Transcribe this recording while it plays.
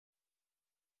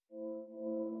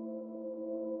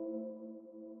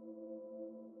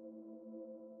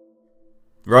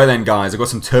Right then guys, I've got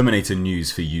some Terminator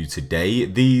news for you today.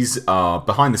 These are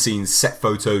behind the scenes set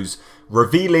photos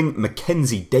revealing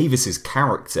Mackenzie Davis's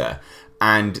character.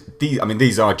 And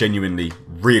these are genuinely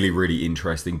really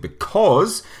interesting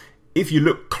because if you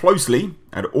look closely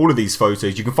at all of these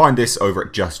photos, you can find this over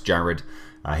at Just Jared,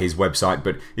 his website.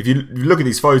 But if you look at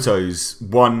these photos,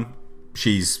 one,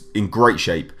 she's in great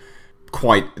shape.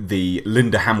 Quite the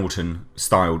Linda Hamilton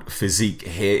styled physique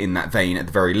here in that vein at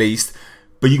the very least.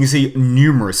 But you can see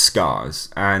numerous scars,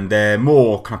 and they're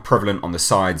more kind of prevalent on the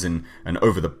sides and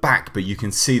over the back, but you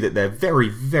can see that they're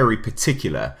very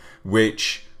particular,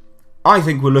 which I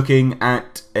think we're looking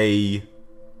at a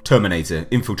Terminator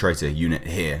infiltrator unit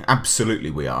here. Absolutely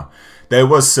we are. There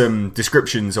was some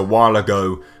descriptions a while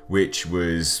ago which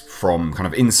was from kind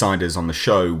of insiders on the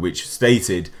show which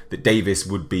stated that Davis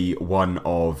would be one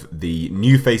of the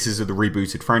new faces of the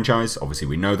rebooted franchise. Obviously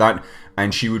we know that.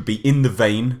 And she would be in the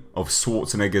vein of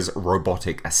Schwarzenegger's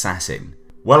robotic assassin.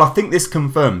 Well, I think this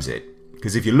confirms it.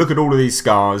 Because if you look at all of these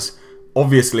scars,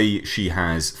 obviously she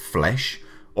has flesh.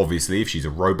 Obviously, if she's a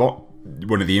robot,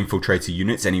 one of the infiltrator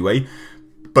units anyway.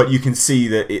 But you can see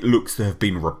that it looks to have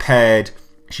been repaired.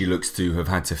 She looks to have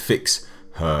had to fix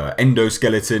her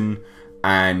endoskeleton.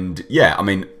 And yeah,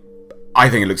 I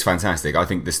think it looks fantastic. I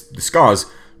think the scars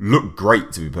look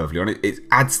great, to be perfectly honest. It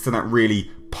adds to that really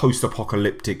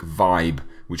post-apocalyptic vibe,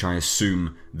 which I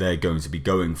assume they're going to be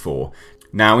going for.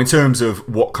 Now, in terms of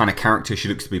what kind of character she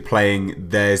looks to be playing,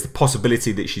 there's the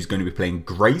possibility that she's going to be playing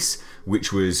Grace,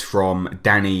 which was from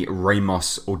Danny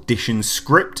Ramos' audition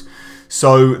script.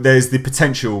 So there's the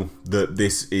potential that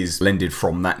this is blended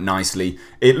from that nicely.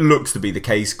 It looks to be the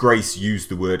case. Grace used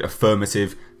the word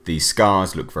affirmative. These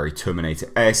scars look very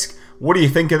Terminator-esque. What do you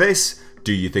think of this?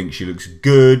 Do you think she looks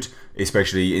good,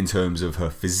 especially in terms of her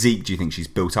physique? Do you think she's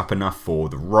built up enough for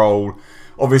the role?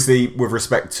 Obviously, with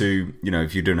respect to,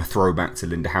 if you're doing a throwback to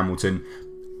Linda Hamilton,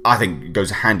 I think it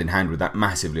goes hand in hand with that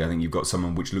massively. I think you've got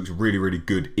someone which looks really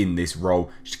good in this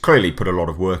role. She's clearly put a lot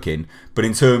of work in. But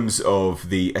in terms of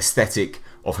the aesthetic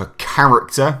of her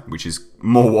character, which is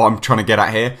more what I'm trying to get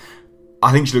at here,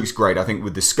 I think she looks great. I think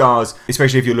with the scars,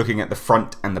 especially if you're looking at the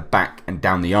front and the back and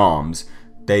down the arms,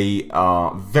 they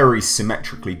are very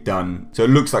symmetrically done. So it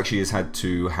looks like she has had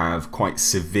to have quite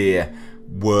severe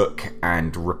work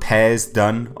and repairs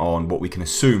done on what we can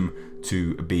assume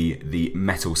to be the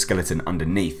metal skeleton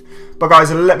underneath. But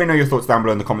guys, let me know your thoughts down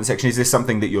below in the comment section. Is this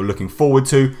something that you're looking forward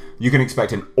to? You can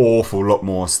expect an awful lot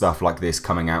more stuff like this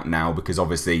coming out now because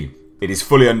obviously it is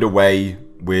fully underway.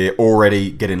 We're already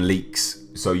getting leaks,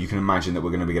 so you can imagine that we're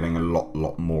going to be getting a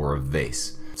lot more of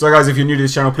this. So guys, if you're new to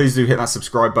this channel, please do hit that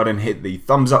subscribe button, hit the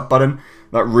thumbs up button.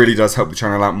 That really does help the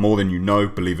channel out more than you know,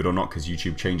 believe it or not, because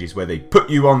YouTube changes where they put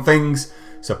you on things.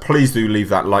 So please do leave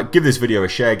that like, give this video a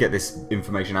share, get this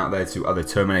information out there to other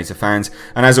Terminator fans.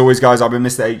 And as always guys, I've been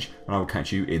Mr. H, and I will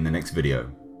catch you in the next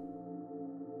video.